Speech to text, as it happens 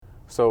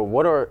So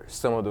what are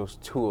some of those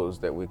tools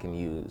that we can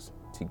use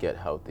to get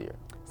healthier?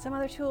 Some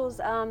other tools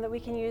that we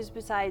can use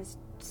besides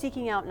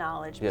seeking out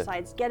knowledge, Yeah.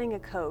 besides getting a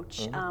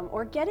coach,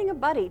 or getting a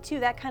buddy too.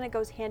 That kind of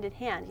goes hand in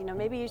hand. You know,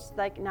 maybe you're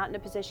like not in a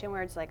position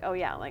where it's like, oh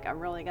yeah, like I'm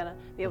really gonna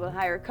be able to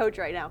hire a coach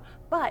right now.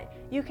 But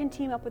you can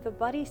team up with a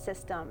buddy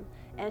system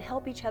and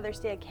help each other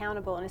stay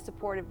accountable in a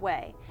supportive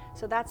way.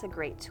 So that's a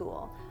great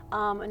tool.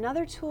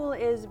 Another tool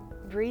is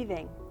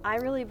breathing. I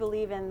really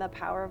believe in the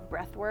power of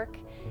breath work,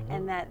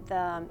 and that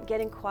the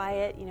getting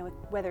quiet, you know,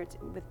 whether it's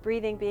with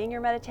breathing being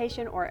your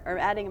meditation or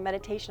adding a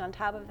meditation on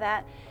top of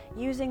that,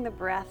 using the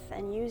breath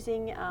and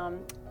using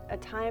a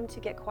time to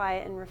get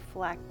quiet and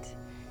reflect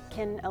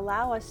can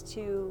allow us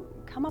to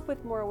come up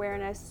with more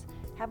awareness,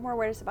 have more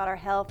awareness about our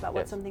health, about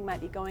what Yes. something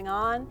might be going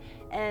on,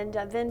 and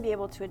then be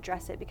able to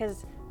address it.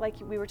 Because like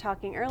we were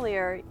talking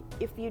earlier,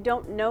 if you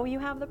don't know you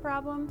have the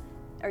problem,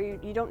 or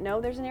you don't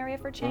know there's an area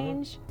for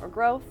change or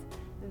growth,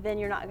 then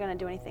you're not going to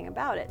do anything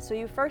about it. So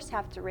you first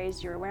have to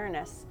raise your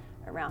awareness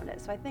around it.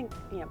 So I think,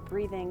 you know,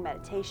 breathing,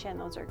 meditation,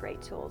 those are great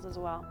tools as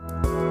well.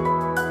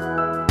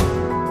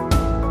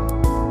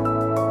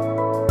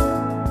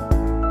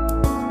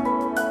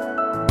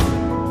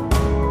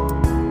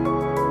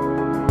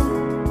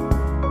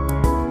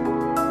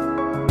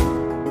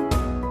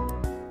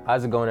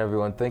 How's it going,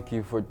 everyone? Thank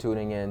you for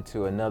tuning in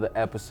to another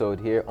episode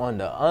here on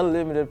the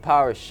Unlimited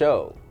Power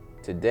Show.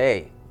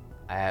 Today,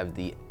 I have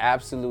the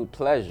absolute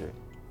pleasure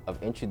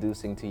of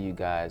introducing to you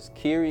guys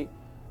Kiri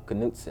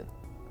Knudsen.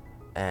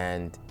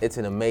 And it's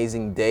an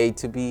amazing day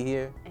to be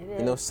here. It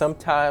You know, is.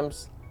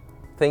 sometimes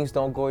things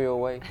don't go your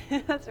way,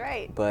 That's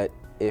right. but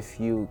if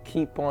you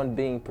keep on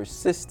being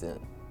persistent,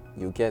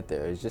 you'll get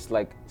there. It's just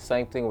like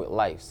same thing with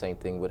life, same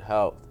thing with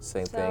health,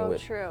 same thing So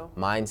with true.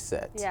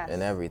 mindset Yes.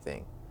 and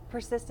everything.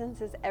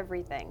 Persistence is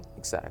everything.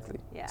 Exactly.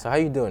 Yeah. So how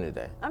you doing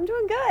today? I'm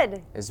doing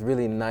good. It's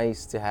really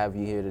nice to have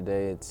you here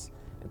today. It's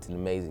an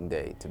amazing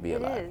day to be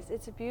It alive. is.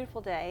 It's a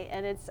beautiful day,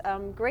 and it's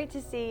great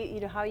to see,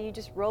 you know, how you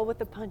just roll with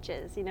the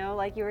punches. You know,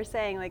 like you were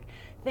saying, like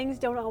things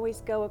don't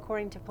always go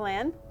according to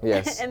plan.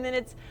 Yes. And then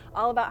it's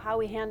all about how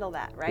we handle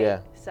that, right?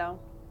 Yeah. So,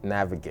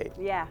 Navigate,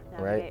 yeah.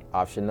 right? Navigate.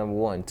 Option number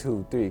 1,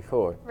 2, 3,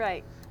 4.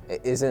 Right.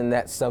 Isn't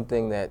that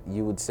something that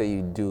you would say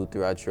you do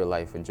throughout your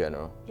life in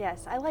general?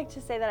 Yes, I like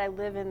to say that I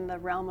live in the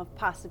realm of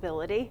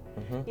possibility.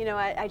 Mm-hmm. You know,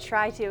 I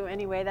try to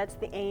anyway. That's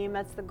the aim.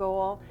 That's the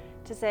goal.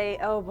 To say,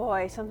 oh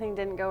boy, something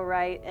didn't go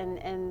right,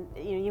 and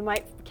you know, you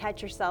might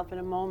catch yourself in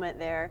a moment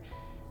there.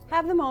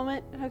 Have the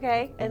moment,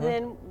 okay, and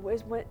then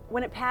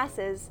when it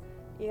passes,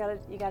 you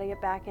gotta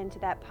get back into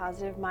that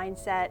positive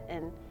mindset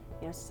and,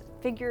 you know,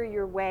 figure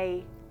your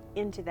way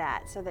into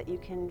that so that you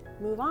can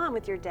move on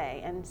with your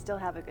day and still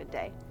have a good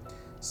day.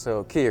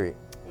 So, Kiri,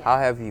 Yeah. how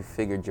have you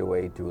figured your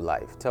way through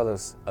life? Tell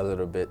us a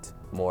little bit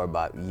more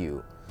about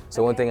you.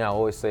 So, one Okay. thing I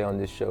always say on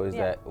this show is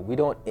Yeah.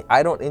 that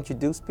I don't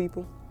introduce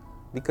people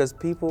because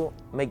people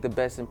make the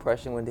best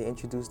impression when they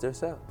introduce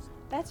themselves.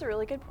 That's a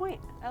really good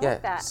point. I Yeah.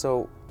 like that.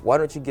 So, why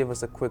don't you give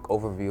us a quick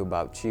overview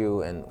about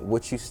you and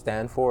what you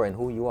stand for and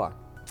who you are?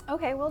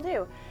 Okay, will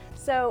do.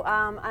 So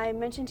I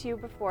mentioned to you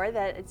before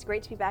that it's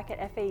great to be back at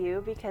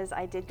FAU because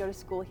I did go to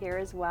school here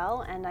as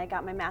well, and I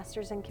got my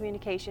master's in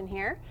communication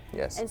here.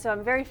 Yes. And so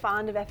I'm very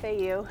fond of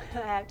FAU, I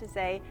have to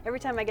say. Every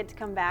time I get to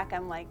come back,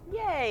 I'm like,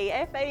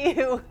 yay,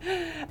 FAU.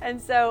 And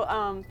so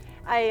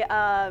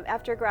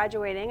after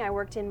graduating, I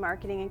worked in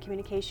marketing and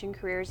communication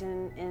careers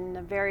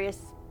in various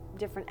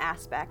different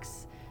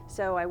aspects.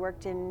 So I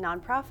worked in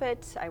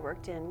nonprofit, I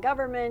worked in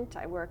government,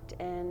 I worked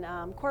in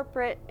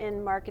corporate,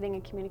 in marketing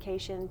and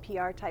communication,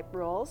 PR type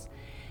roles.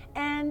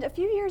 And a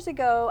few years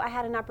ago, I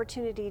had an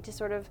opportunity to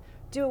sort of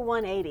do a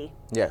 180.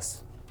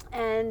 Yes.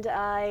 And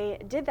I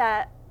did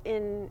that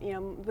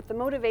with the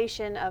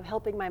motivation of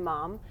helping my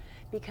mom,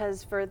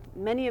 because for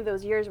many of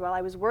those years while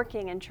I was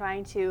working and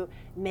trying to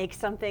make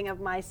something of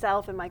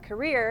myself and my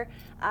career,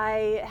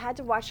 I had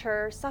to watch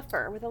her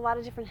suffer with a lot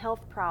of different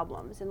health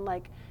problems.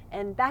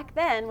 And back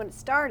then, when it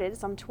started,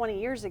 some 20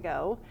 years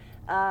ago,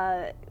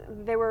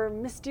 there were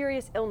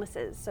mysterious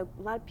illnesses. So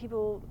a lot of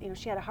people, you know,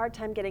 she had a hard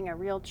time getting a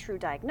real true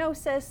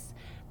diagnosis.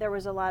 There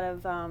was a lot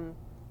of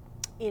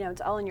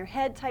it's all in your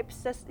head type,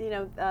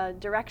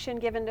 direction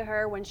given to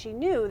her when she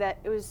knew that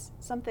it was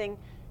something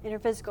in her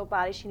physical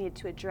body she needed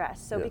to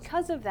address. So Yes.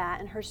 because of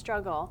that and her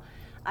struggle,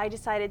 I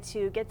decided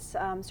to get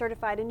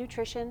certified in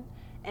nutrition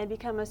and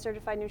become a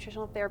certified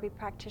nutritional therapy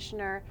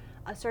practitioner,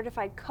 a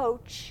certified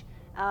coach,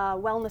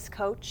 wellness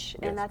coach,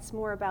 Yes. and that's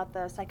more about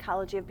the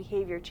psychology of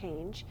behavior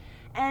change.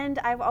 And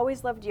I've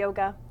always loved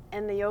yoga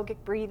and the yogic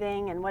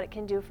breathing and what it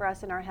can do for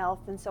us in our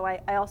health. And so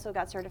I also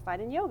got certified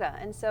in yoga.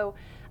 And so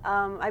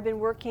I've been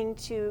working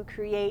to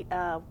create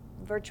a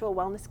virtual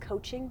wellness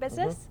coaching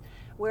business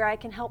where I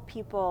can help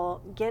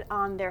people get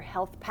on their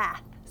health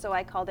path. So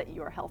I called it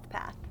Your Health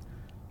Path.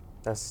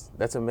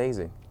 That's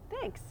amazing.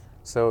 Thanks.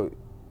 So,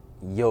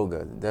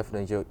 yoga,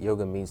 definitely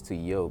yoga means to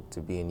yoke,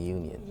 to be in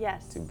union.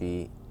 Yes. To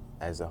be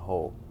as a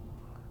whole.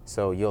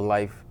 So your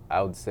life,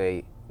 I would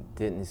say,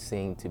 didn't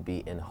seem to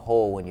be in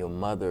whole when your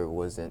mother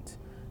wasn't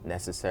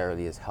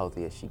necessarily as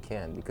healthy as she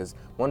can, because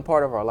one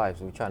part of our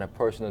lives we're trying to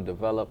personally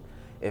develop.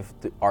 If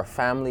our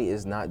family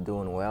is not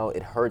doing well,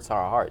 it hurts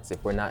our hearts.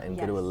 If we're not in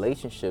good Yes.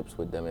 relationships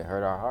with them, it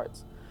hurts our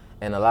hearts.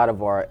 And a lot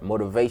of our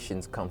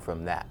motivations come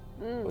from that.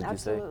 Would you say?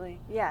 Absolutely.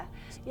 Yeah.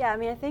 Yeah. I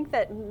mean, I think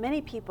that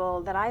many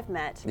people that I've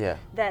met Yeah.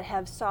 that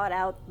have sought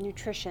out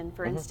nutrition,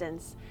 for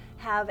instance,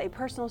 have a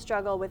personal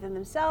struggle within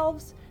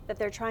themselves that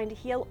they're trying to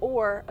heal,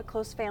 or a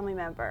close family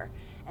member.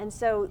 And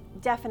so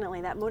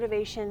definitely that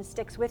motivation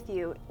sticks with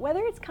you, whether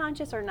it's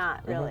conscious or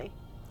not, really.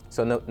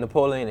 So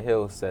Napoleon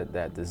Hill said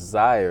that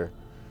desire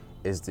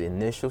is the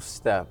initial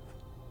step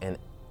in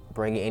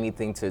bringing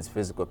anything to its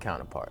physical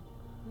counterpart.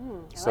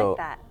 I like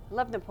that.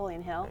 Love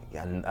Napoleon Hill.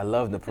 Yeah, I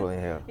love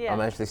Napoleon Hill. Yeah. I'm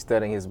actually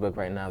studying his book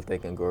right now,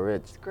 Think and Grow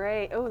Rich.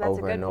 Great. Oh, that's Over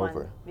a good and one.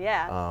 over.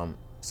 Yeah.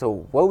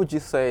 So what would you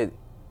say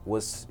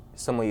was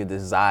some of your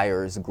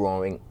desires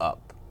growing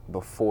up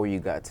before you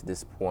got to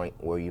this point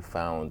where you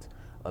found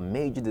a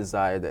major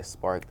desire that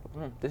sparked,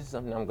 this is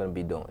something I'm going to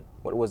be doing?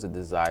 What was the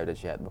desire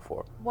that you had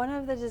before? One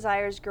of the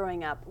desires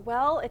growing up.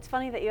 Well, it's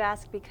funny that you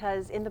ask,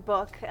 because in the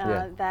book,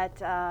 that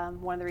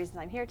one of the reasons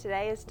I'm here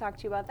today is to talk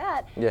to you about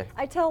that. Yeah.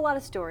 I tell a lot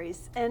of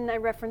stories, and I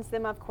reference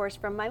them, of course,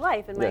 from my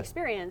life and my Yes.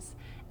 experience.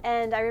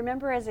 And I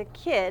remember as a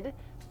kid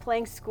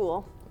playing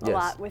school a Yes.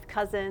 lot with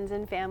cousins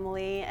and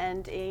family,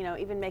 and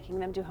even making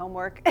them do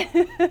homework.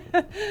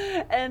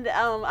 And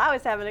I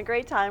was having a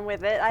great time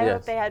with it. I Yes.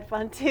 hope they had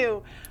fun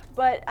too.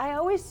 But I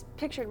always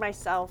pictured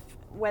myself,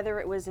 whether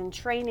it was in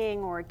training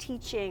or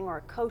teaching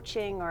or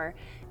coaching or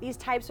these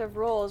types of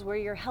roles where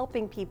you're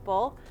helping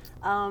people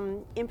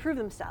improve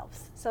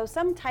themselves. So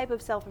some type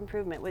of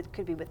self-improvement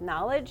could be with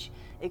knowledge,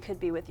 it could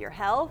be with your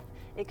health,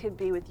 it could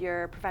be with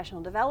your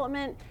professional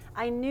development.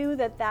 I knew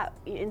that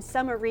in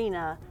some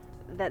arena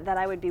that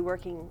I would be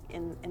working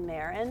in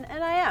there, and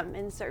I am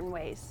in certain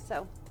ways.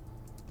 So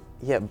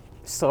Yeah,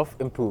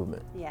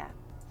 self-improvement, yeah,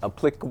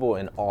 applicable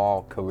in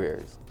all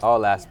careers,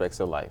 all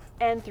aspects of life,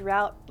 and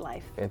throughout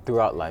life. and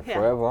throughout life, Yeah.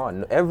 forever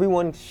on.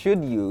 Everyone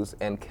should use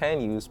and can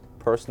use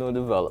personal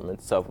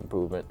development,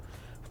 self-improvement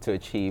to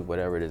achieve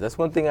whatever it is. That's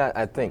one thing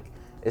I think.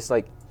 It's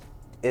like,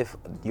 if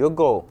your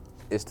goal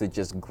is to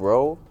just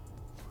grow,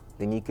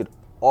 then you could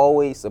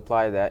always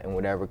apply that in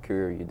whatever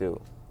career you do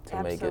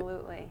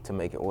Absolutely. to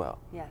make it well.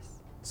 Yes.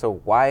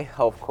 So why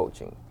health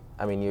coaching?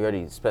 I mean, you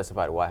already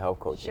specified why health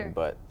coaching, Sure.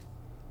 but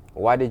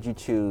why did you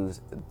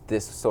choose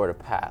this sort of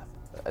path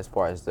as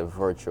far as the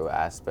virtual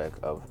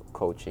aspect of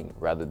coaching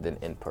rather than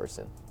in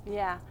person?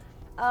 Yeah.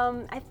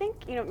 I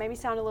think, maybe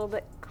sound a little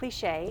bit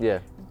cliche, Yeah.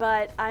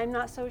 but I'm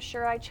not so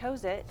sure I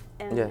chose it,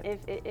 and Yeah.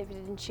 if it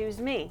didn't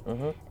choose me.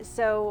 Mhm.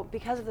 So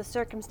because of the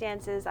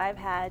circumstances I've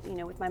had,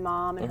 with my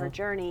mom and her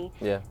journey,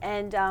 Yeah.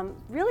 and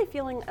really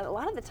feeling a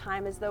lot of the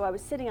time as though I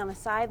was sitting on the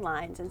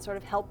sidelines and sort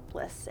of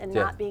helpless and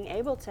Yeah. not being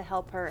able to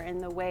help her in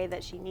the way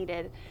that she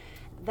needed,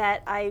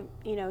 that I,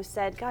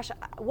 said, gosh,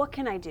 what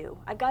can I do?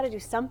 I've got to do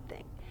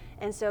something.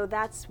 And so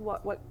that's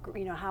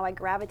how I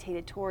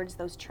gravitated towards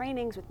those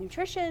trainings with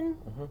nutrition.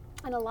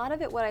 And a lot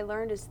of it, what I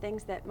learned, is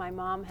things that my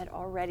mom had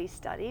already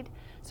studied.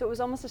 So it was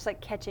almost just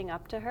like catching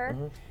up to her,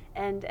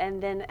 and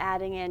then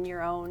adding in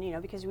your own,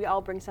 because we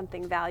all bring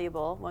something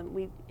valuable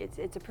when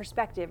it's a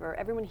perspective, or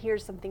everyone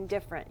hears something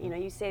different.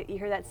 You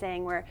hear that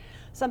saying where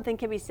something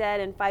can be said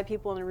and 5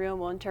 people in a room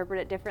will interpret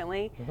it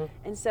differently.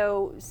 And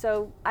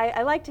so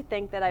I like to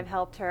think that I've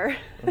helped her,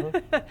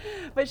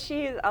 but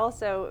she is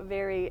also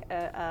very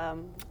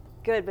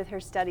good with her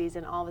studies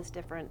in all this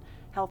different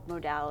health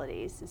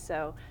modalities.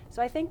 So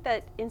I think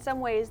that in some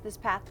ways this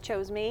path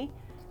chose me,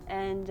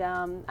 and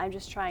I'm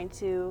just trying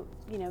to,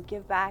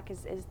 give back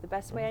is the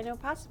best way I know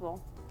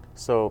possible.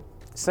 So,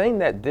 saying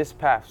that this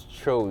path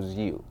chose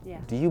you, Yeah.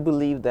 do you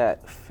believe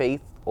that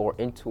faith or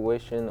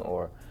intuition,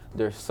 or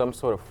there's some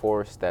sort of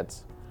force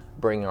that's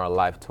bringing our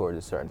life towards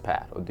a certain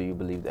path, or do you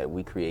believe that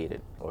we create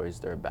it, or is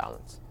there a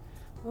balance?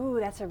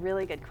 Ooh, that's a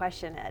really good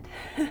question, Ed.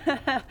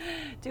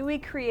 Do we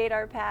create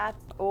our path,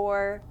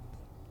 or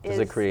Does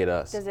it create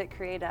us? Does it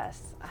create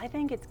us? I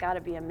think it's got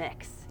to be a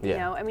mix.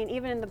 Yeah. I mean,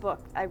 even in the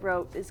book I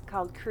wrote is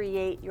called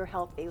Create Your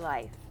Healthy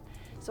Life.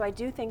 So I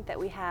do think that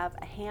we have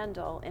a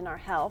handle in our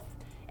health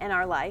and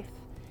our life,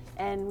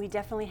 and we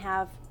definitely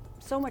have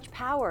so much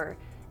power,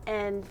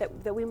 and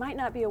that we might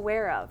not be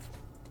aware of.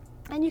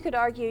 And you could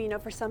argue,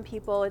 for some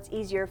people it's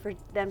easier for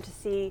them to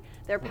see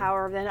their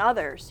power than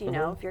others,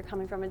 if you're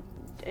coming from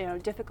a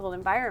difficult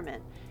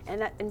environment. And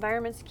that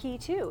environment's key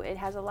too. It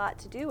has a lot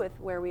to do with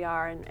where we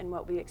are and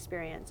what we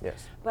experience.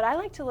 Yes. But I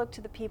like to look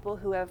to the people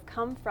who have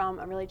come from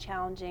a really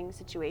challenging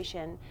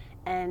situation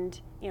and,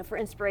 for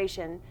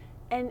inspiration,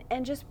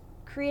 and just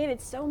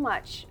created so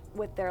much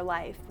with their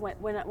life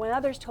when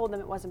others told them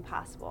it wasn't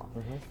possible.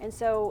 And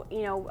so,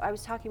 I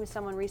was talking with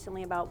someone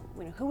recently about,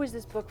 who was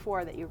this book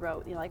for that you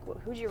wrote?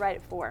 Who'd you write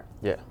it for?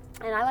 Yeah.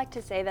 And I like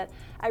to say that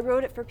I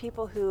wrote it for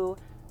people who,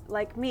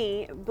 like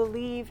me,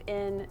 believe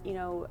in,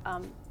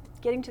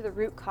 getting to the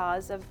root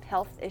cause of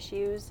health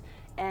issues,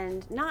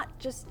 and not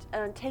just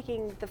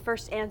taking the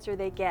first answer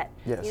they get.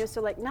 Yes. You know,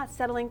 so like not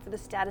settling for the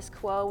status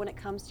quo when it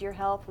comes to your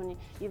health, when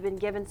you've been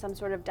given some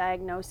sort of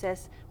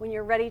diagnosis, when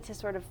you're ready to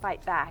sort of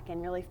fight back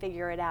and really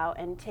figure it out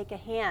and take a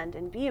hand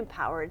and be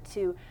empowered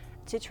to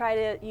try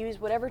to use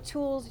whatever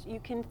tools you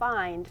can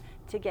find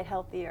to get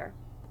healthier.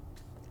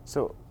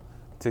 So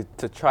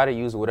to try to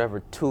use whatever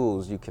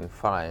tools you can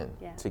find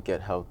Yeah. to get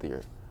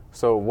healthier.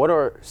 So what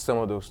are some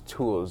of those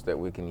tools that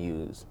we can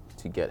use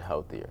to get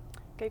healthier?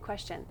 Good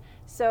question.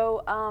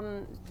 So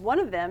one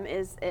of them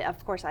is,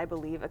 of course, I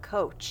believe, a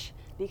coach,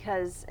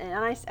 because, and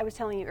I was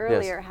telling you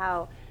earlier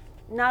how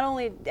not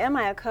only am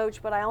I a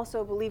coach, but I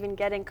also believe in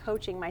getting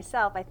coaching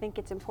myself. I think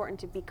it's important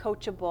to be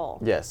coachable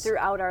Yes.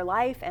 throughout our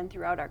life and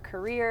throughout our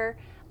career,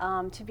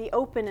 to be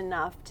open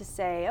enough to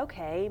say,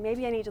 okay,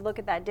 maybe I need to look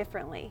at that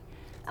differently.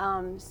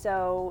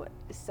 So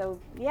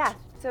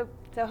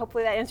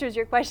hopefully that answers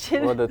your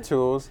question. What are the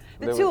tools?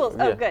 The tools.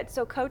 Oh, good.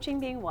 So coaching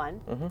being one.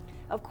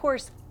 Of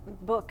course,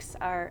 books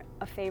are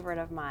a favorite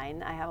of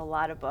mine. I have a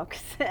lot of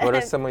books. What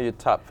are some of your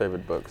top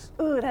favorite books?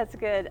 Ooh, that's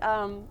good.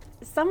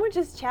 Someone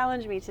just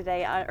challenged me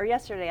today or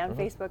yesterday on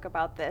Facebook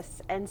about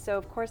this, and so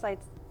of course I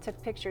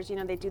took pictures. You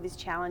know, they do these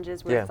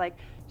challenges where it's like,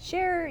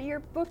 share your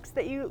books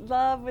that you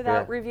love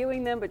without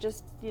reviewing them, but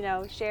just, you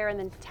know, share and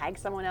then tag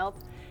someone else.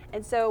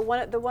 And so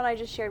the one I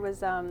just shared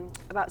was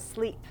about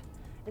sleep.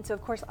 And so,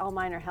 of course, all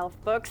mine are health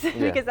books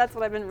because that's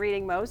what I've been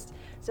reading most.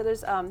 So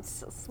there's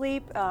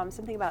sleep,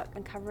 something about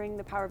uncovering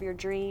the power of your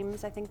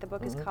dreams, I think the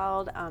book is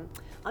called.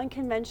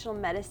 Unconventional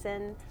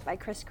Medicine by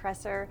Chris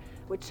Kresser,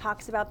 which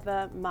talks about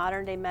the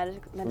modern day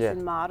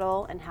medicine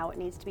model and how it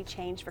needs to be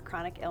changed for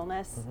chronic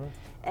illness.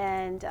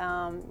 And,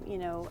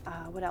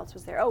 what else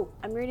was there? Oh,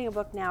 I'm reading a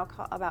book now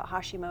about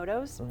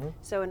Hashimoto's,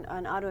 so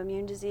an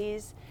autoimmune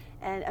disease.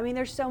 And I mean,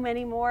 there's so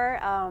many more.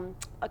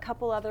 A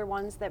couple other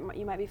ones that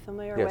you might be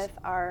familiar with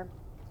are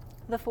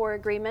The 4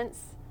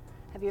 Agreements.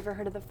 Have you ever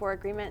heard of The 4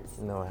 Agreements?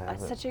 No, I haven't.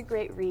 It's such a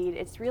great read.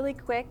 It's really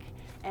quick,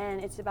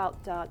 and it's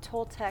about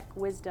Toltec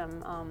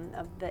wisdom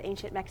of the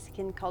ancient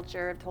Mexican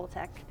culture of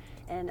Toltec.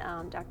 And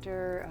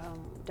Dr.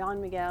 Don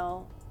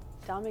Miguel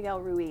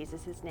Ruiz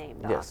is his name,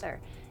 the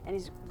author. And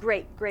he's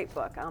great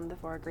book, The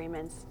 4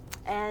 Agreements.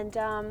 And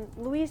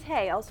Louise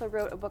Hay also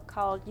wrote a book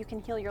called You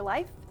Can Heal Your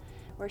Life,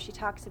 where she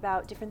talks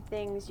about different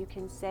things you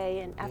can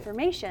say and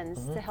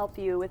affirmations to help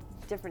you with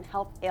different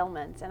health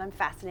ailments, and I'm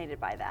fascinated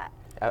by that.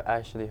 I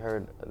actually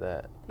heard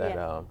that.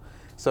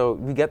 So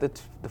we got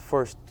the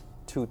first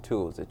 2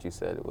 tools that you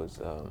said. It was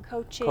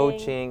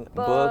coaching,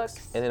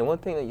 books, and then one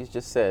thing that you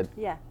just said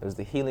was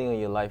the healing of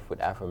your life with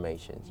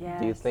affirmations.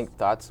 Yes. Do you think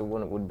thoughts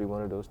would be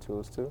one of those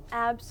tools too?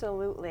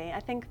 Absolutely.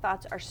 I think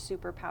thoughts are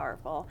super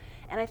powerful,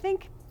 and I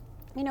think,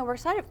 you know,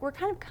 we're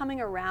kind of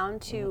coming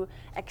around to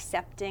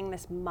accepting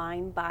this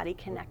mind-body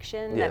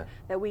connection,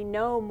 that we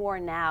know more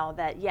now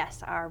that,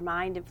 yes, our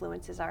mind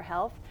influences our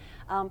health,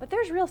 but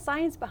there's real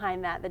science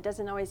behind that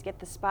doesn't always get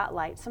the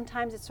spotlight.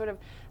 Sometimes it's sort of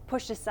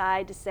pushed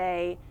aside to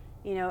say,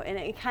 you know, in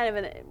a kind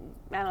of I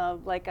don't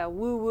know, like a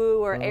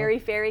woo-woo or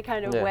airy-fairy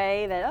kind of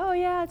way that, oh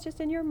yeah, it's just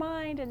in your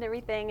mind and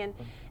everything,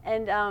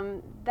 and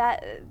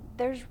that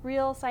there's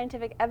real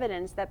scientific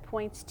evidence that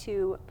points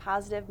to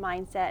positive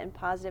mindset and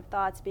positive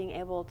thoughts being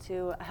able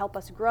to help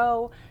us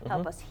grow,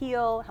 help us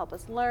heal, help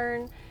us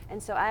learn,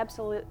 and so I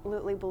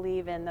absolutely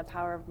believe in the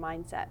power of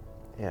mindset.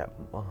 Yeah,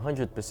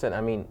 100%. I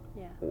mean,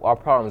 our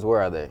problems,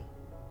 where are they?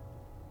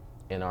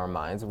 In our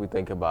minds, if we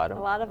think about them.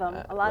 A lot of them.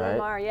 A lot of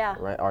them are,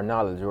 Right. Our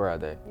knowledge, where are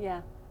they?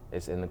 Yeah.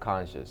 It's in the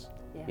conscious.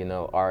 Yeah. You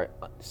know, our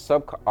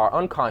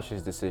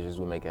unconscious decisions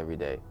we make every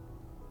day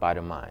by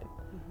the mind.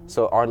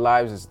 So our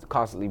lives is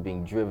constantly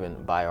being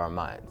driven by our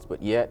minds,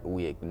 but yet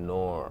we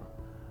ignore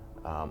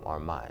our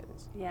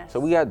minds. Yes.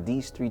 So we got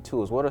these 3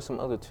 tools. What are some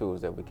other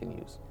tools that we can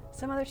use?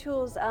 Some other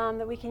tools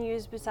that we can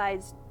use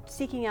besides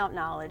seeking out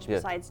knowledge,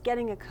 besides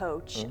getting a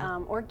coach,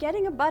 or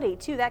getting a buddy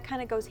too. That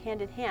kind of goes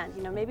hand in hand.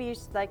 You know, maybe you're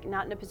like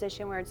not in a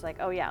position where it's like,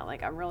 oh yeah,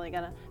 like I'm really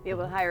gonna be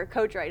able to hire a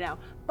coach right now.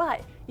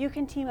 But you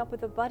can team up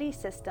with a buddy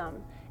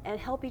system and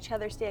help each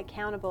other stay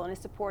accountable in a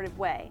supportive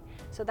way.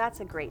 So that's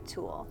a great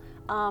tool.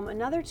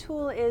 Another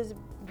tool is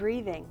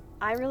breathing.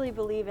 I really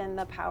believe in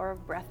the power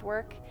of breath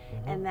work,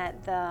 and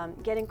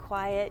that getting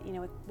quiet, you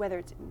know, whether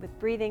it's with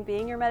breathing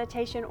being your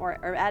meditation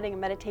or adding a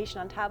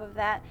meditation on top of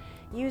that,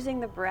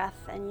 using the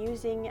breath and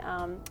using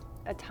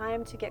a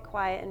time to get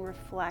quiet and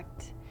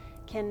reflect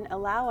can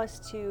allow us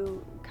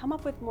to come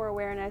up with more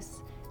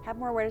awareness, have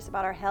more awareness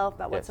about our health,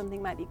 about what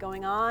something might be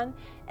going on,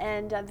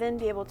 and then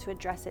be able to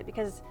address it.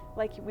 Because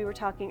like we were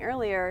talking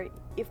earlier,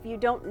 if you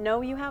don't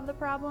know you have the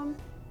problem,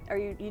 or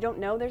you don't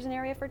know there's an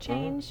area for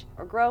change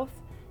or growth,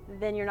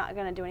 then you're not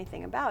going to do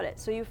anything about it.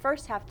 So you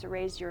first have to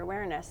raise your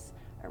awareness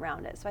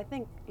around it. So I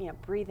think,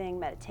 breathing,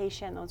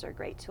 meditation, those are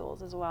great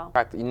tools as well.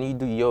 You need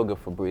to do yoga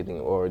for breathing,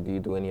 or do you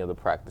do any other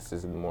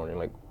practices in the morning?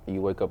 Like,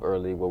 you wake up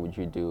early, what would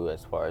you do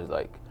as far as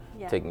like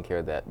taking care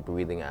of that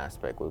breathing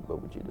aspect?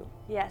 What would you do?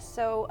 Yes,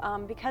 so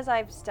because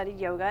I've studied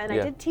yoga and I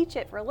Yeah. did teach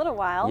it for a little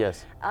while,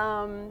 Yes.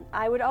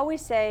 I would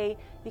always say,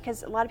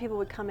 because a lot of people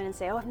would come in and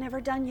say, oh, I've never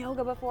done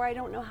yoga before, I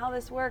don't know how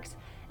this works.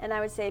 And I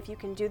would say, if you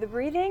can do the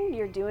breathing,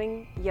 you're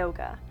doing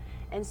yoga.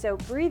 And so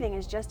breathing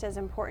is just as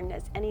important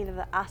as any of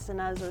the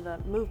asanas or the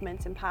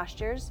movements and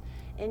postures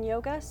in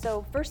yoga.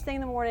 So first thing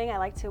in the morning, I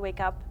like to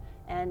wake up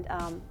and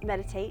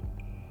meditate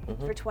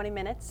for 20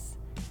 minutes.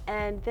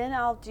 And then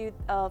I'll do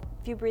a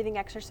few breathing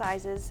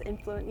exercises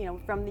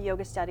from the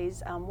yoga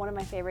studies. One of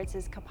my favorites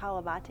is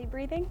Kapalabhati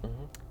breathing.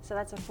 So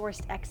that's a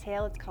forced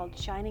exhale. It's called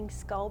shining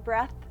skull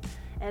breath.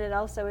 And it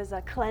also is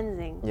a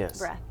cleansing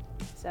breath.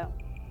 So.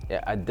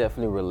 Yeah, I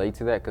definitely relate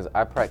to that because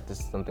I practice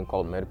something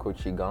called medical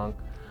Qigong,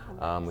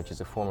 which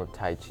is a form of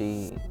Tai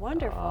Chi.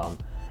 Wonderful.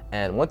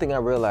 And one thing I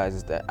realized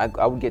is that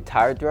I would get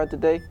tired throughout the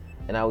day,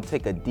 and I would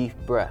take a deep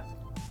breath.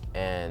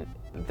 And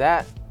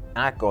that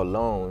act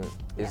alone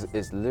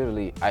is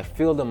literally, I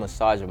feel the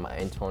massage of my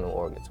internal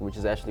organs, which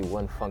is actually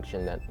one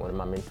function that one of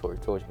my mentors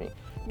taught me,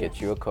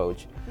 get you a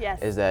coach,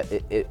 is that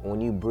it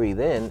when you breathe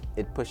in,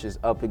 it pushes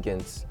up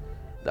against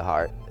the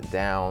heart,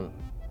 down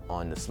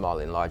on the small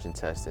and large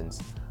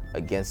intestines,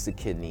 against the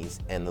kidneys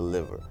and the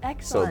liver.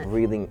 Excellent. So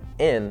breathing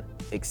in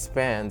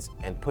expands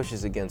and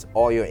pushes against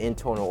all your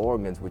internal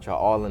organs, which are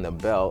all in the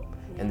belt,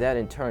 and that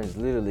in turn is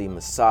literally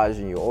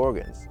massaging your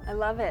organs. I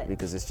love it.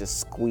 Because it's just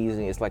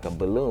squeezing, it's like a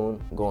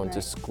balloon going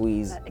to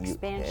squeeze that you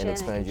expansion and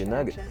expand your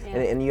nugget. Yeah.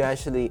 And you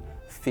actually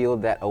feel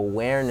that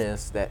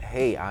awareness that,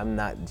 hey, I'm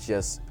not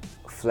just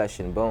flesh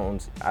and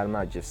bones, I'm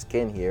not just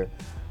skin here,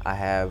 I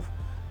have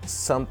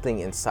something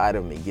inside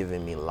of me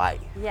giving me life.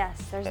 Yes,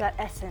 there's that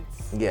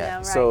essence. Yeah,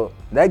 right. So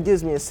that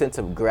gives me a sense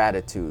of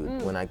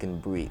gratitude when I can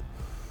breathe.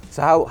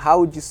 So how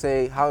would you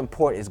say, how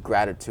important is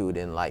gratitude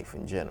in life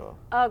in general?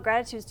 Oh,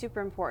 gratitude is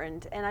super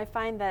important. And I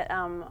find that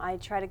I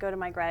try to go to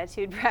my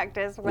gratitude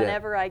practice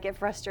whenever I get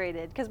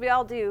frustrated, because we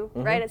all do,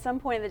 right? At some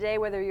point in the day,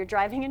 whether you're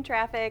driving in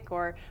traffic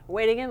or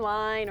waiting in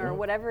line or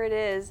whatever it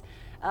is,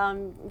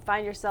 you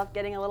find yourself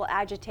getting a little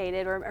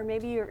agitated, or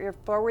maybe you're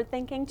forward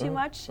thinking too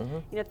much,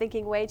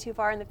 thinking way too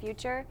far in the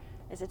future.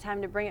 It's a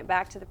time to bring it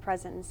back to the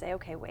present and say,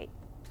 okay, wait,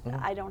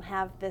 I don't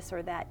have this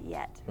or that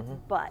yet,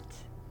 but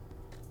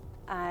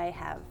I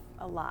have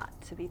a lot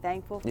to be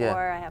thankful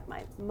for. I have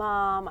my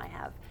mom, I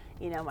have,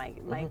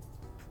 my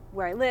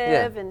where I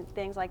live and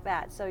things like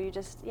that. So you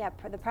just,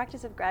 the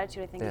practice of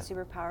gratitude, I think, is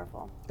super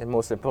powerful. And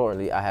most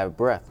importantly, I have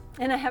breath.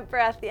 And I have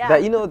breath,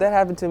 That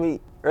happened to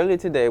me earlier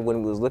today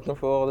when we was looking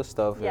for all the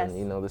stuff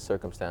and, the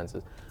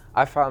circumstances.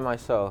 I found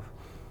myself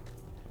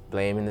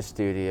blaming the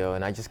studio,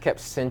 and I just kept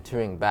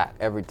centering back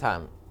every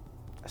time.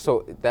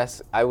 So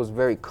I was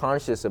very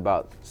conscious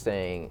about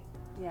saying,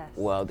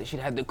 well, they should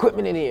have the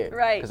equipment in here.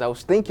 Right. Because I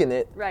was thinking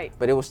it, right,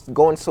 but it was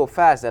going so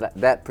fast that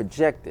that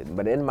projected.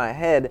 But in my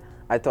head,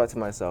 I thought to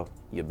myself,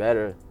 you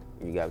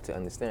got to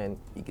understand,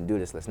 you can do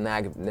this.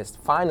 Let's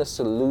find a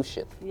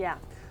solution. Yeah.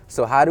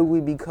 So how do we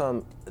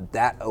become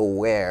that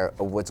aware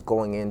of what's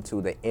going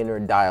into the inner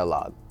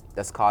dialogue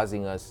that's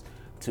causing us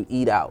to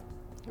eat out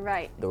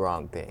the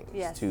wrong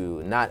things,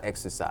 to not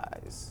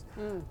exercise,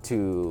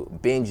 to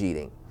binge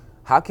eating?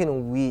 How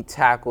can we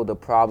tackle the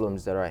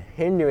problems that are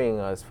hindering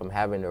us from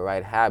having the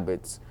right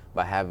habits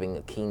by having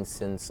a keen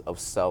sense of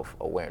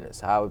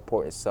self-awareness? How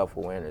important is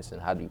self-awareness,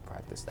 and how do you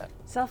practice that?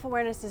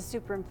 Self-awareness is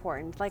super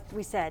important. Like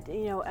we said,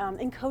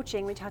 in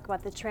coaching, we talk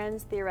about the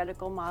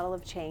trans-theoretical model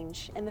of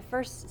change. And the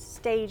first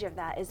stage of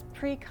that is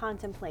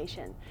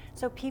pre-contemplation.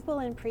 So people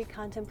in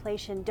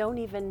pre-contemplation don't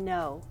even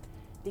know,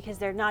 because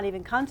they're not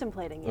even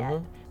contemplating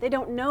yet. They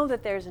don't know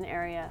that there's an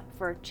area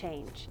for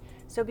change.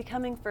 So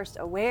becoming first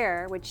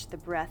aware, which the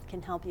breath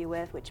can help you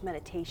with, which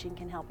meditation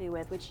can help you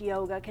with, which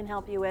yoga can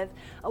help you with,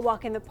 a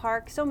walk in the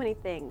park, so many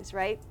things,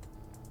 right?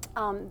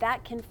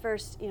 That can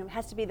first,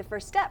 has to be the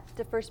first step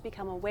to first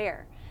become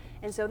aware.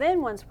 And so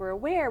then once we're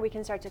aware, we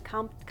can start to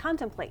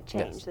contemplate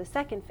change, the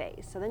second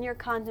phase. So then you're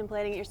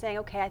contemplating it, you're saying,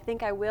 okay, I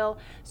think I will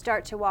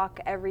start to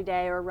walk every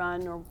day or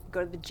run or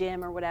go to the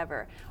gym or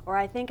whatever. Or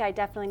I think I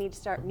definitely need to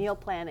start meal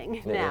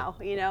planning now,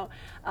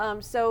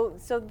 So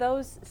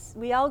those,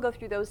 we all go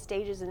through those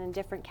stages and in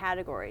different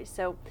categories.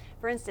 So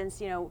for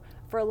instance,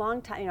 for a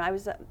long time, I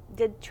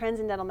did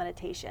transcendental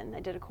meditation. I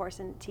did a course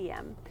in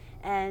TM.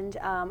 And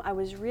I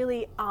was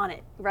really on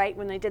it, right,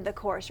 when I did the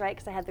course, right,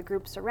 because I had the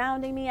group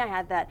surrounding me. I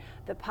had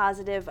the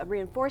positive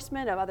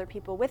reinforcement of other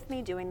people with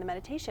me doing the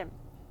meditation.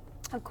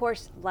 Of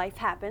course, life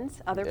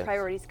happens. Other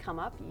priorities come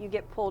up. You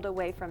get pulled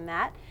away from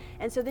that.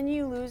 And so then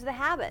you lose the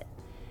habit.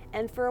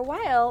 And for a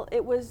while,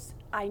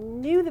 I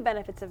knew the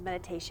benefits of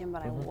meditation,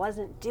 but I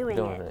wasn't doing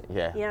it.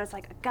 It's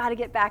like, I got to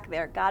get back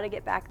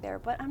there,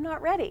 but I'm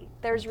not ready.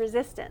 There's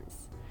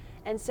resistance.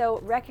 And so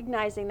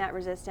recognizing that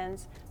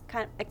resistance,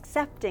 kind of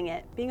accepting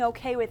it, being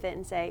okay with it,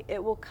 and say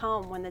it will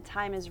come when the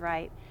time is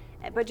right.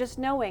 But just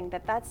knowing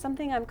that that's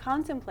something I'm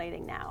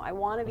contemplating now. I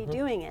want to be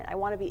doing it. I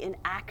want to be in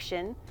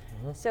action.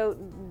 So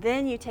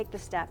then you take the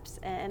steps,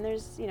 and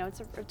there's,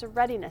 it's a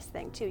readiness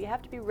thing too. You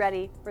have to be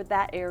ready for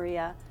that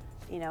area,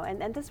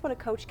 and this is what a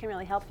coach can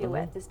really help you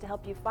with, is to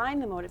help you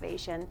find the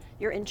motivation,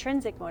 your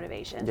intrinsic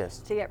motivation,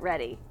 to get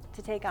ready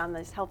to take on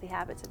these healthy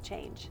habits of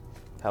change.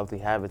 Healthy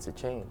habits of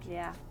change.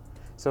 Yeah.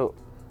 So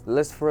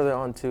let's further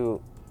on to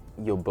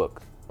your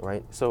book,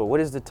 right? So what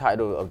is the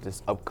title of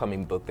this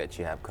upcoming book that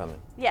you have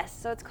coming? Yes,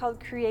 so it's called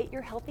Create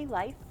Your Healthy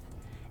Life,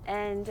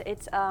 and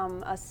it's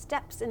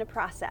steps in a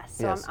process.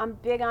 So I'm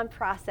big on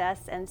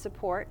process and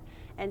support.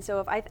 And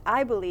so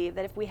I believe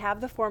that if we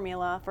have the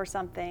formula for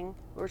something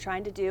we're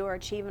trying to do or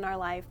achieve in our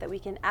life, that we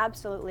can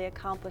absolutely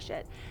accomplish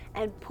it.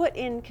 And put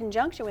in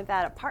conjunction with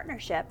that a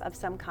partnership of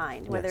some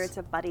kind, whether it's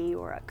a buddy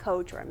or a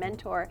coach or a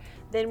mentor,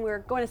 then we're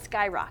going to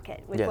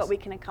skyrocket with what we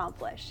can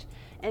accomplish.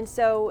 And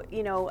so,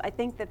 I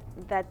think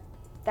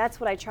that's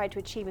what I tried to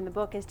achieve in the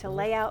book, is to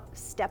lay out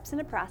steps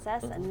in a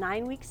process,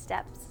 9 week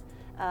steps,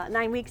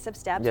 9 weeks of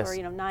steps, or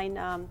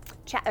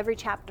every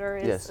chapter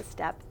is a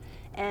step,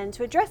 and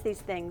to address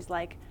these things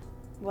like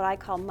what I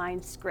call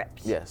mind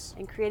scripts,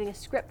 and creating a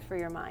script for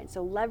your mind.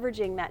 So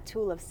leveraging that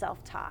tool of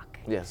self-talk,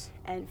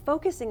 and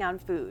focusing on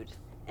food,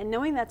 and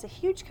knowing that's a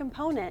huge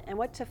component, and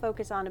what to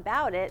focus on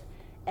about it,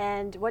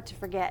 and what to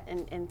forget,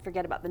 and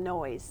forget about the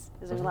noise,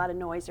 because there's a lot of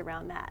noise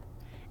around that.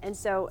 And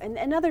so,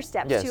 and other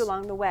steps too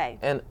along the way.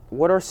 And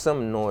what are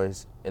some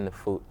noise in the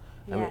food?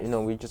 I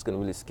mean, we're just going to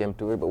really skim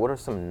through it, but what are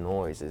some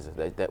noises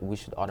that we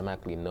should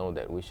automatically know,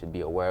 that we should be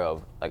aware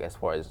of, like as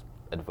far as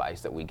advice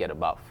that we get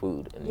about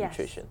food and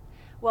nutrition?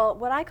 Well,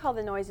 what I call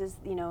the noise is,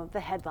 the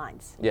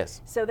headlines.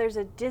 So there's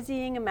a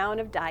dizzying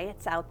amount of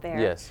diets out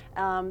there.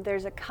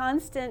 There's a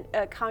constant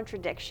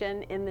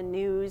contradiction in the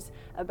news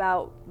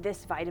about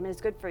this vitamin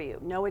is good for you.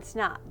 No, it's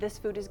not. This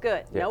food is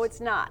good. No, it's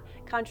not.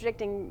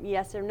 Contradicting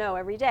yes or no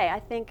every day. I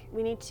think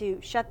we need to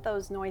shut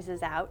those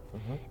noises out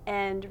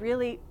and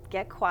really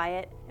get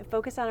quiet and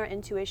focus on our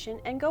intuition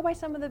and go by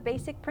some of the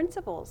basic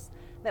principles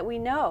that we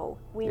know.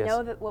 We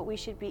know that what we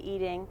should be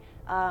eating,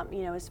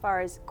 as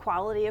far as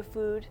quality of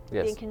food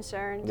being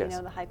concerned,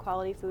 the high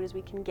quality food as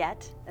we can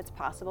get, that's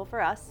possible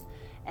for us,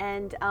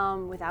 and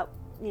without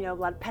a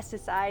lot of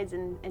pesticides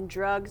and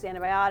drugs,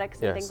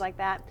 antibiotics and things like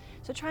that.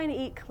 So trying to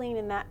eat clean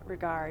in that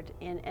regard,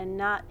 and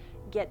not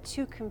get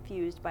too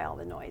confused by all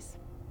the noise.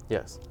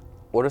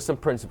 What are some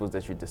principles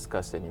that you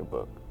discussed in your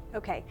book?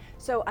 Okay,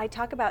 so I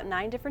talk about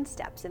 9 different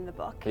steps in the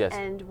book,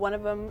 and one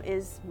of them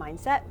is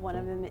mindset, one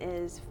of them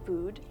is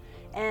food,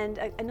 and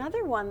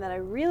another one that I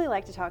really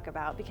like to talk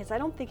about, because I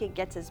don't think it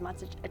gets as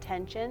much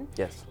attention,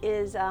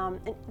 is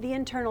the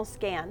internal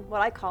scan, what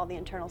I call the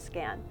internal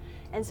scan.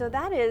 And so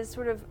that is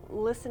sort of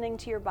listening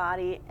to your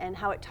body and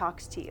how it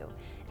talks to you.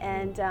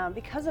 And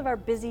because of our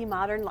busy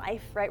modern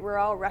life, right, we're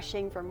all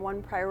rushing from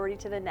one priority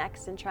to the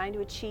next and trying to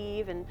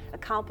achieve and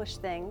accomplish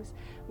things,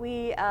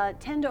 we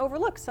tend to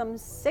overlook some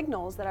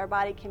signals that our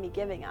body can be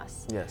giving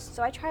us.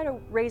 So I try to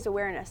raise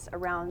awareness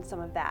around some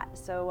of that.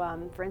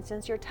 So for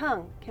instance, your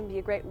tongue can be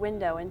a great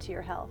window into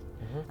your health.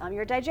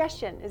 Your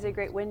digestion is a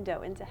great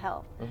window into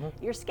health.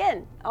 Your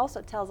skin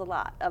also tells a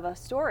lot of a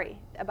story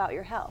about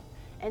your health.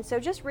 And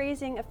so just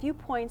raising a few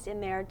points in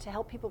there to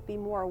help people be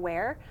more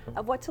aware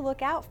of what to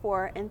look out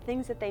for and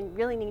things that they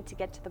really need to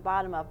get to the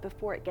bottom of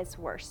before it gets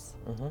worse.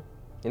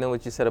 You know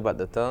what you said about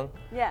the tongue?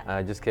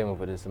 I just came up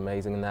with this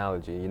amazing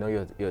analogy.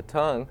 Your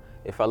tongue,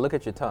 if I look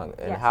at your tongue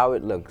and how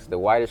it looks, the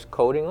whitish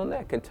coating on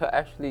that can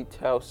actually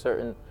tell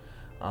certain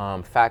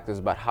factors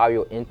about how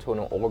your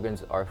internal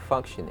organs are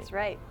functioning. That's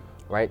right.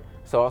 Right?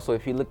 So also,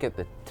 if you look at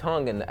the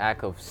tongue in the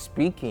act of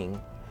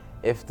speaking,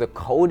 if the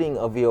coating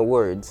of your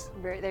words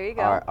there you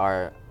go.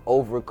 are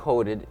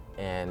over-coated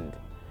and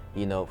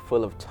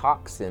full of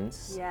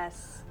toxins,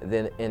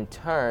 then in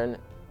turn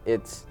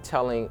it's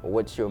telling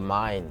what your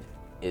mind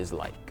is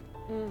like.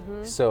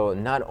 So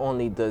not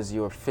only does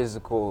your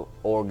physical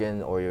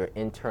organ or your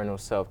internal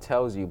self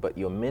tells you, but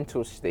your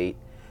mental state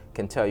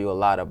can tell you a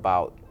lot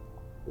about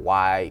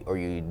why are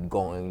you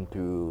going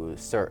through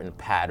certain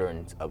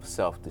patterns of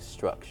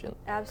self-destruction.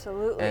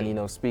 Absolutely.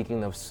 And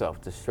speaking of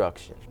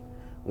self-destruction,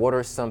 what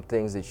are some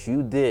things that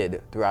you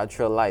did throughout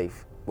your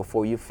life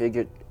before you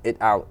figured it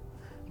out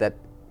that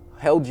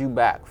held you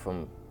back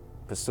from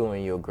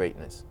pursuing your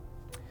greatness?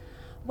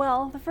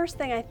 Well, the first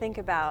thing I think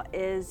about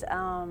is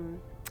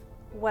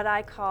what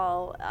I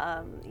call,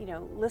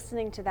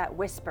 listening to that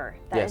whisper,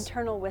 that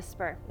internal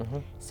whisper.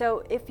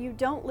 So if you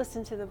don't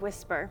listen to the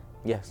whisper,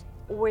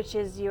 which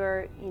is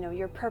your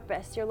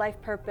purpose, your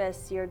life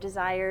purpose, your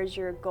desires,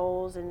 your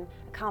goals and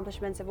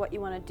accomplishments of what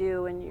you want to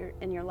do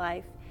in your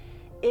life,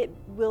 it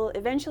will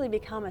eventually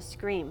become a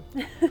scream.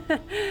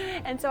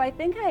 And so I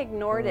think I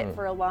ignored it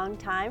for a long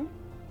time.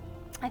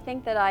 I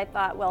think that I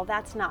thought, well,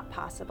 that's not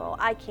possible.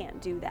 I can't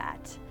do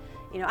that.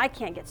 I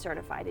can't get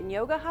certified in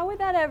yoga. How would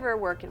that ever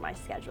work in my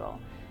schedule?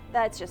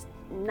 That's just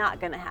not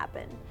going to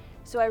happen.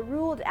 So I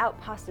ruled out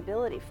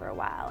possibility for a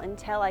while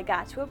until I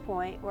got to a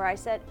point where I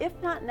said, if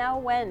not now,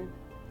 when?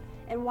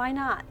 And why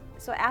not?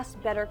 So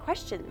ask better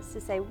questions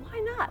to say,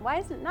 why not? Why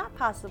is it not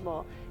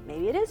possible?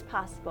 Maybe it is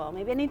possible.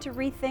 Maybe I need to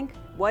rethink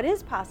what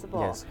is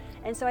possible. Yes.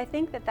 And so I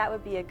think that that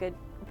would be a good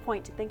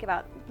point to think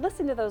about.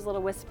 Listen to those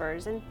little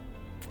whispers, and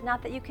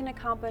not that you can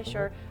accomplish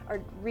or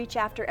reach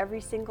after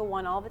every single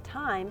one all the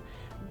time,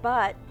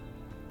 but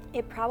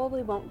it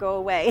probably won't go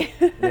away.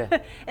 Yeah.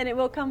 And it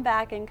will come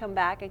back and come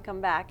back and come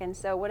back. And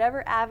so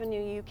whatever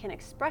avenue you can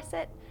express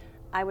it,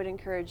 I would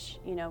encourage,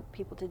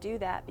 people to do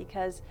that,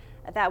 because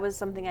that was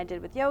something I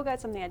did with yoga,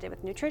 it's something I did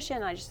with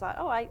nutrition. I just thought,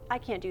 oh, I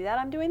can't do that,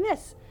 I'm doing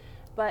this.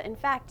 But in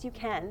fact, you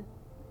can,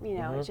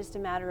 it's just a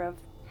matter of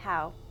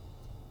how.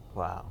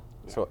 Wow.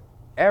 Yeah. So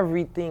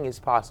everything is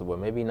possible.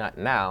 Maybe not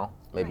now,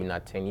 maybe Right.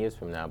 not 10 years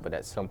from now, but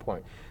at some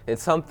point. And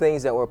some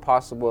things that were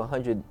possible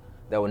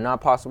that were not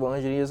possible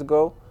 100 years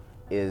ago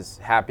is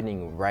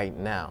happening right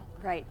now.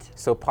 Right.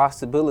 So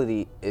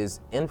possibility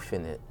is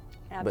infinite,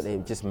 but Absolutely.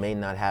 it just may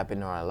not happen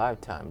in our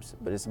lifetimes.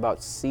 But it's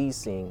about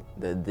seizing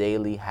the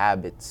daily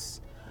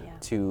habits Yeah.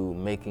 to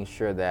making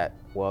sure that,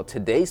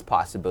 today's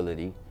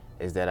possibility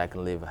is that I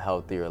can live a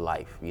healthier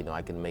life.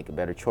 I can make a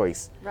better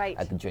choice. Right.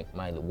 I can drink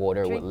my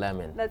water with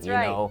lemon. That's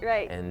right,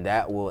 right. And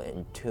that will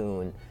in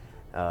tune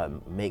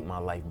make my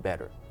life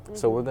better.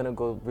 So we're gonna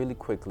go really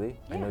quickly.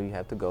 I know Yeah. you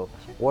have to go.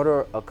 What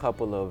are a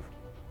couple of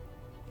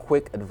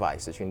quick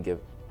advice that you can give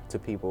to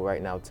people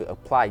right now to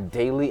apply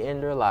daily in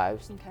their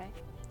lives Okay.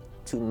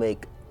 to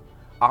make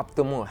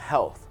optimal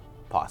health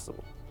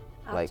possible?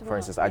 Like, for Optimal,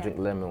 instance, I yeah. drink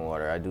lemon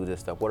water, I do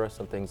this stuff. What are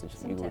some things that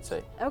you would Tips.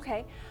 say?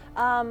 Okay.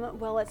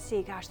 Well, let's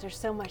see. Gosh, there's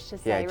so much to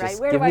say, Yeah, right? just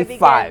Where give do I me begin?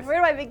 5. Where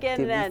do I begin Give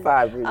and me end?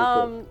 5 really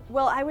quick.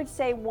 Well, I would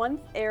say one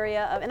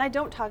area of, and I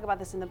don't talk about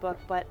this in the book,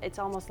 but it's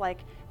almost like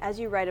as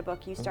you write a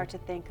book, you start to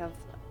think of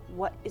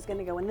what is going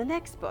to go in the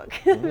next book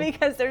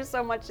because there's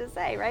so much to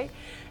say, right?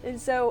 And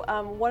so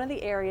one of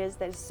the areas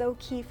that is so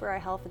key for our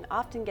health and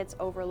often gets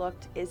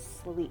overlooked is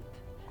sleep.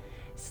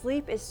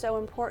 Sleep is so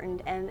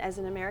important, and as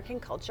an American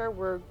culture,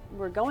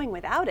 we're going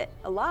without it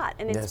a lot,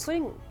 and it's Yes.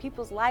 putting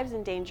people's lives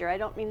in danger. I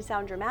don't mean to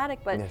sound dramatic,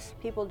 but Yes.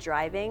 people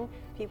driving,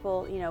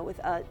 people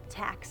with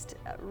taxed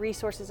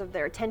resources of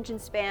their attention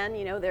span,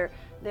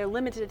 their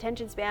limited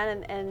attention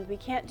span, and we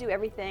can't do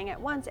everything at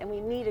once, and we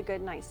need a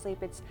good night's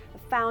sleep. It's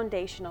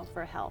foundational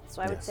for health.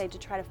 So I would Yes. say to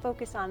try to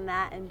focus on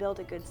that and build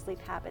a good sleep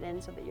habit in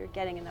so that you're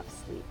getting enough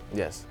sleep.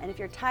 Yes. And if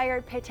you're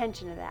tired, pay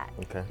attention to that,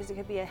 Okay. because it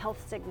could be a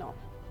health signal.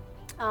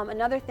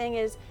 Another thing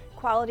is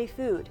quality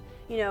food.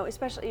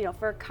 Especially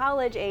for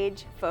college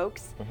age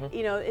folks,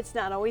 it's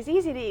not always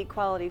easy to eat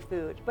quality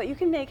food, but you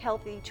can make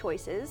healthy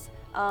choices,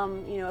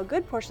 a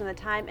good portion of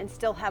the time, and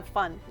still have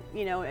fun,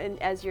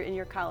 as you're in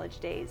your college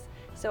days.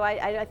 So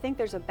I think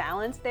there's a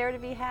balance there to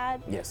be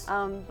had. Yes.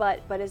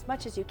 But as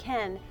much as you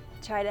can,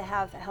 try to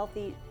have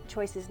healthy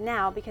choices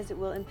now, because it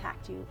will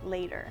impact you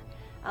later.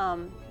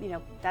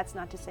 That's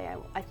not to say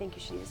I think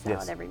you should eat a salad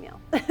Yes. every meal.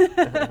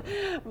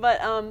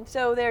 But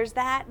so there's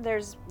that,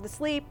 there's the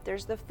sleep,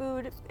 there's the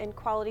food and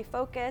quality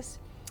focus.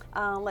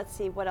 Let's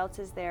see, what else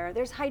is there?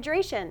 There's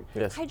hydration.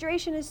 Yes.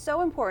 Hydration is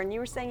so important. You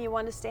were saying you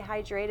want to stay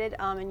hydrated,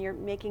 and you're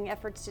making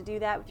efforts to do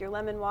that with your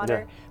lemon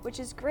water, Yeah. which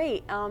is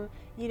great.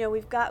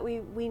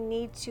 We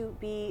need to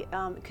be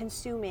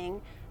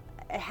consuming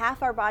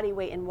half our body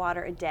weight in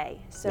water a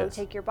day. So Yes.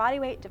 take your body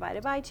weight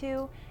divided by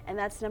 2, and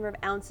that's the number of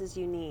ounces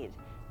you need.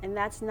 And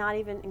that's not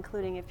even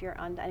including if you're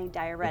on any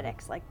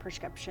diuretics like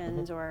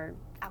prescriptions or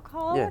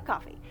alcohol Yeah. or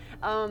coffee.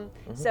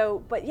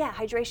 But yeah,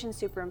 hydration is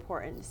super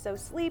important. So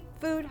sleep,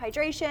 food,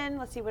 hydration.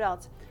 Let's see what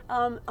else.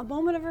 A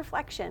moment of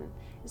reflection.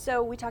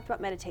 So we talked about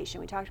meditation.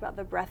 We talked about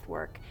the breath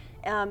work.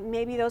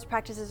 Maybe those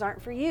practices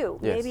aren't for you.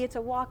 Yes. Maybe it's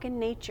a walk in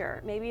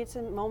nature. Maybe it's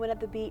a moment at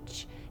the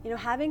beach.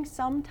 Having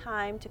some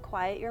time to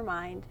quiet your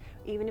mind,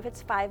 even if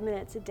it's 5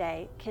 minutes a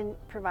day, can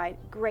provide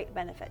great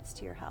benefits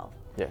to your health.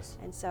 Yes.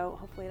 And so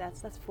hopefully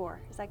that's 4.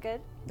 Is that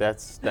good?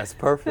 That's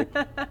perfect.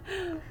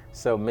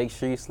 So make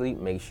sure you sleep,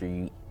 make sure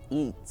you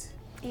eat.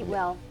 Eat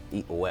well.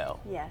 Eat well.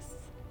 Yes.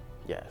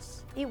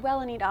 Yes. Eat well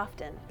and eat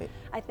often. Eh.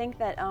 I think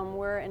that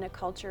we're in a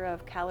culture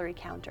of calorie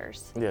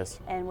counters. Yes.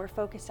 And we're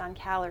focused on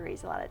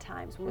calories a lot of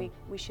times when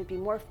we should be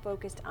more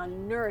focused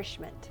on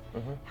nourishment.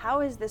 How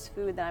is this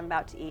food that I'm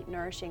about to eat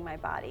nourishing my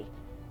body?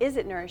 Is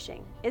it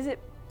nourishing? Is it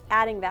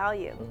adding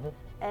value?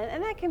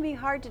 And that can be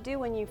hard to do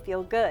when you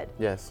feel good.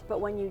 Yes.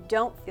 But when you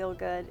don't feel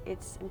good,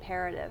 it's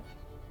imperative.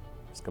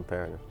 It's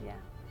comparative. Yeah.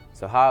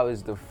 So how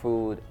is the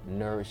food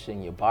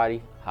nourishing your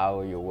body? How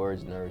are your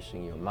words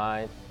nourishing your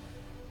mind?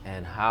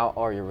 And how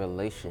are your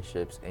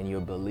relationships and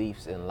your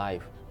beliefs in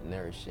life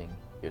nourishing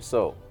your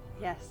soul?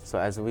 Yes. So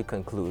as we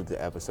conclude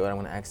the episode, I'm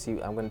going to ask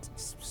you, I'm going to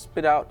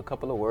spit out a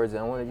couple of words,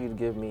 and I wanted you to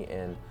give me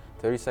in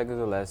 30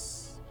 seconds or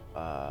less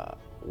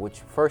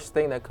which first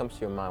thing that comes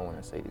to your mind when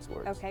I say these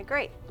words. Okay,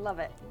 great. Love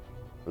it.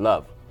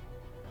 Love.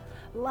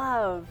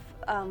 Love,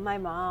 my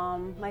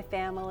mom, my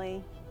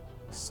family,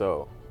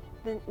 So.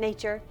 the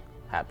nature.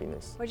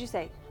 Happiness. What'd you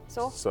say?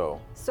 Soul?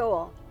 So.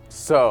 Soul.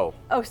 So.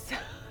 Oh, so.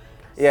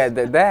 Yeah,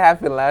 that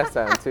happened last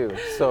time too.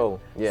 So.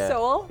 Yeah.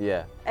 Soul?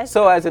 Yeah. S-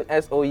 So as in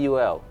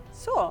SOUL.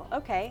 Soul.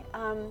 Okay.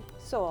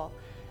 Soul.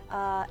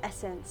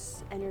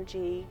 essence,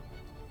 energy,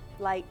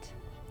 light,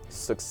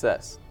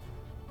 Success.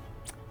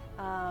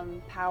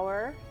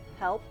 power,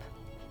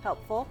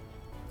 helpful,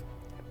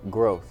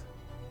 Growth.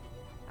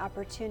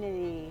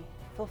 opportunity,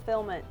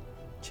 fulfillment,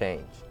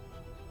 Change.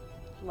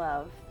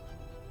 love.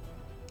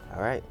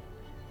 All right.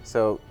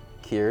 So,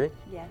 Kiri,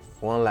 Yes.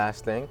 one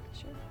last thing.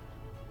 Sure.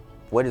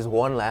 What is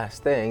one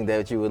last thing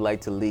that you would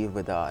like to leave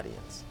with the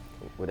audience,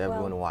 with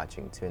everyone Well-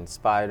 watching, to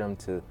inspire them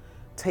to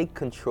take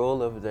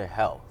control of their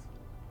health?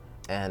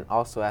 And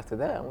also after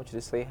that, I want you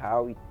to say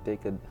how they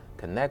could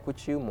connect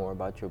with you, more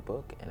about your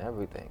book and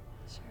everything.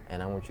 Sure.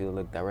 And I want you to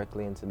look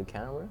directly into the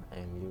camera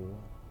and you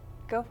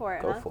Go for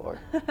it. go huh? for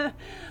it.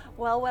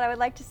 Well, what I would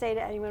like to say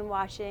to anyone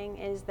watching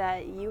is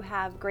that you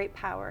have great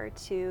power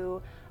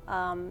to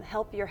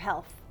help your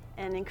health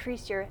and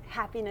increase your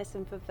happiness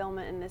and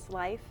fulfillment in this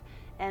life.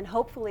 And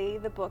hopefully,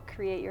 the book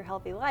Create Your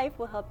Healthy Life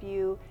will help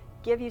you,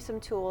 give you some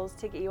tools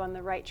to get you on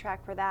the right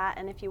track for that.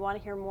 And if you want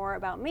to hear more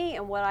about me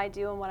and what I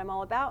do and what I'm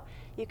all about,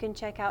 you can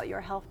check out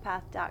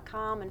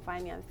yourhealthpath.com and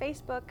find me on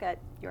Facebook at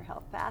Your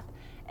Health Path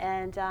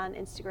and on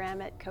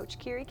Instagram at Coach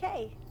Kiri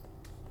K.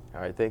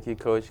 All right, thank you,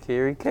 Coach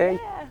Kiri K.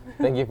 Yeah.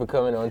 Thank you for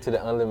coming on to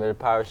the Unlimited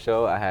Power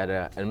Show. I had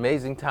an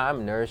amazing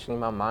time nourishing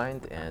my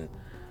mind and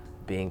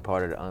being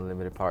part of the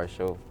Unlimited Power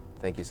Show.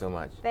 Thank you so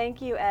much. Thank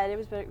you, Ed. It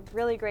was a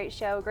really great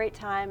show, great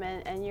time,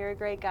 and you're a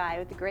great guy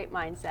with a great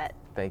mindset.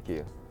 Thank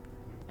you.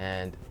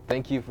 And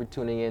thank you for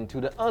tuning in to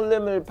the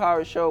Unlimited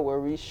Power Show, where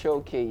we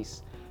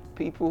showcase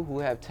people who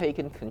have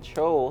taken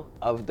control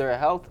of their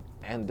health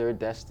and their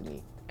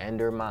destiny and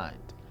their mind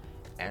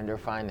and their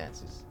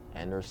finances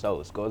and their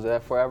souls. Goes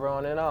that forever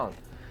on and on.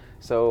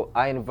 So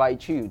I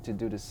invite you to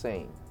do the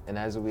same. And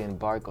as we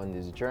embark on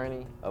this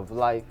journey of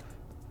life,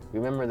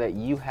 remember that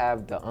you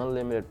have the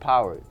unlimited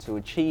power to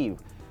achieve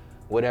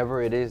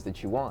whatever it is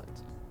that you want.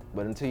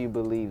 But until you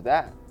believe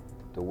that,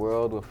 the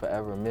world will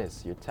forever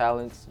miss your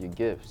talents, your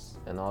gifts,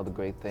 and all the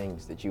great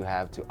things that you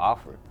have to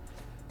offer.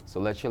 So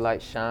let your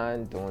light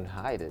shine, don't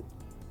hide it,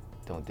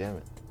 don't dim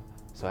it.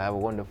 So have a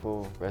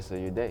wonderful rest of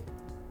your day.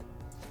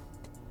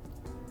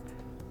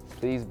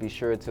 Please be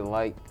sure to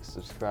like,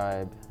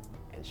 subscribe,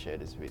 and share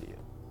this video.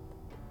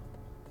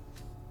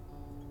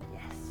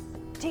 Yes,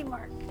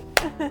 teamwork.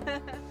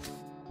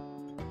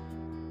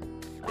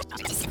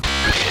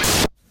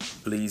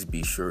 Please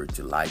be sure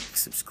to like,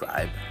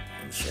 subscribe,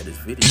 and share this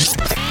video.